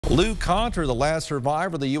Lou Conter, the last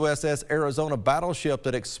survivor of the USS Arizona battleship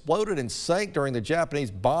that exploded and sank during the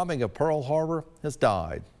Japanese bombing of Pearl Harbor, has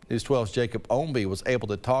died. News 12's Jacob Ownby was able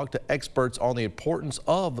to talk to experts on the importance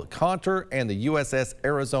of Conter and the USS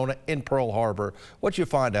Arizona in Pearl Harbor. What'd you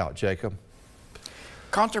find out, Jacob?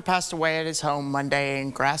 Conter passed away at his home Monday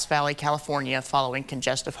in Grass Valley, California, following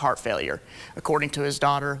congestive heart failure, according to his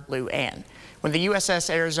daughter, Lou Ann. When the USS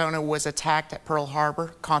Arizona was attacked at Pearl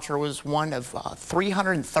Harbor, Conter was one of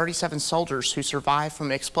 337 soldiers who survived from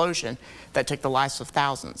the explosion that took the lives of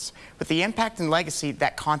thousands. With the impact and legacy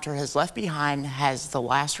that Conter has left behind as the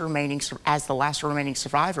last remaining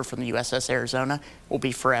survivor from the USS Arizona, will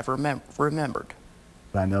be forever remembered.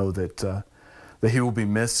 I know that he will be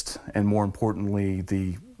missed, and more importantly,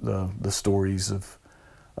 the stories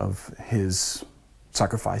of his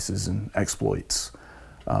sacrifices and exploits.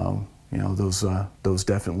 You know, those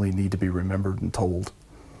definitely need to be remembered and told.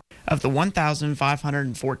 Of the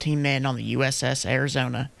 1,514 men on the USS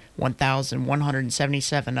Arizona,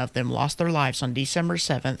 1,177 of them lost their lives on December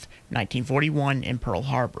 7, 1941 in Pearl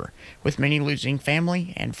Harbor, with many losing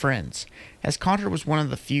family and friends. As Conter was one of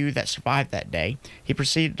the few that survived that day, he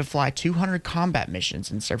proceeded to fly 200 combat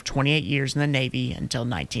missions and served 28 years in the Navy until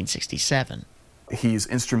 1967. He's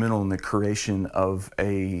instrumental in the creation of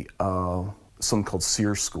something called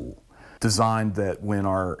SEER School, designed that when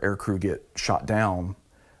our aircrew get shot down,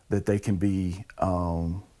 that they can be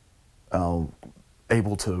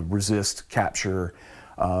able to resist capture.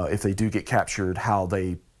 If they do get captured, how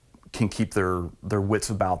they can keep their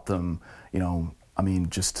wits about them. You know, I mean,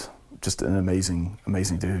 just an amazing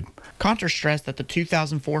dude. Conter stressed that the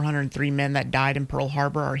 2,403 men that died in Pearl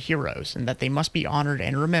Harbor are heroes and that they must be honored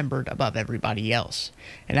and remembered above everybody else.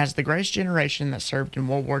 And as the greatest generation that served in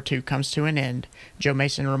World War II comes to an end, Joe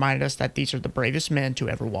Mason reminded us that these are the bravest men to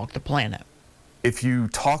ever walk the planet. If you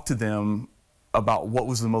talk to them about what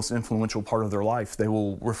was the most influential part of their life, they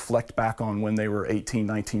will reflect back on when they were 18,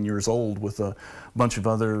 19 years old with a bunch of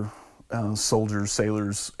other soldiers,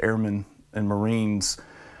 sailors, airmen, and Marines,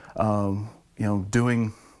 you know,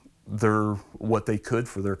 doing what they could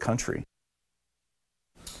for their country.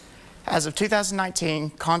 As of 2019,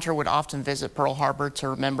 Conter would often visit Pearl Harbor to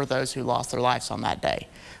remember those who lost their lives on that day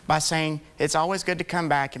by saying, "It's always good to come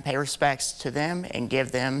back and pay respects to them and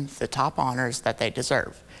give them the top honors that they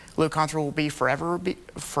deserve." Lou Conter will forever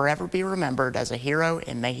be remembered as a hero,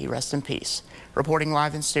 and may he rest in peace. Reporting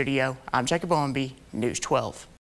live in studio, I'm Jacob Ownby, News 12.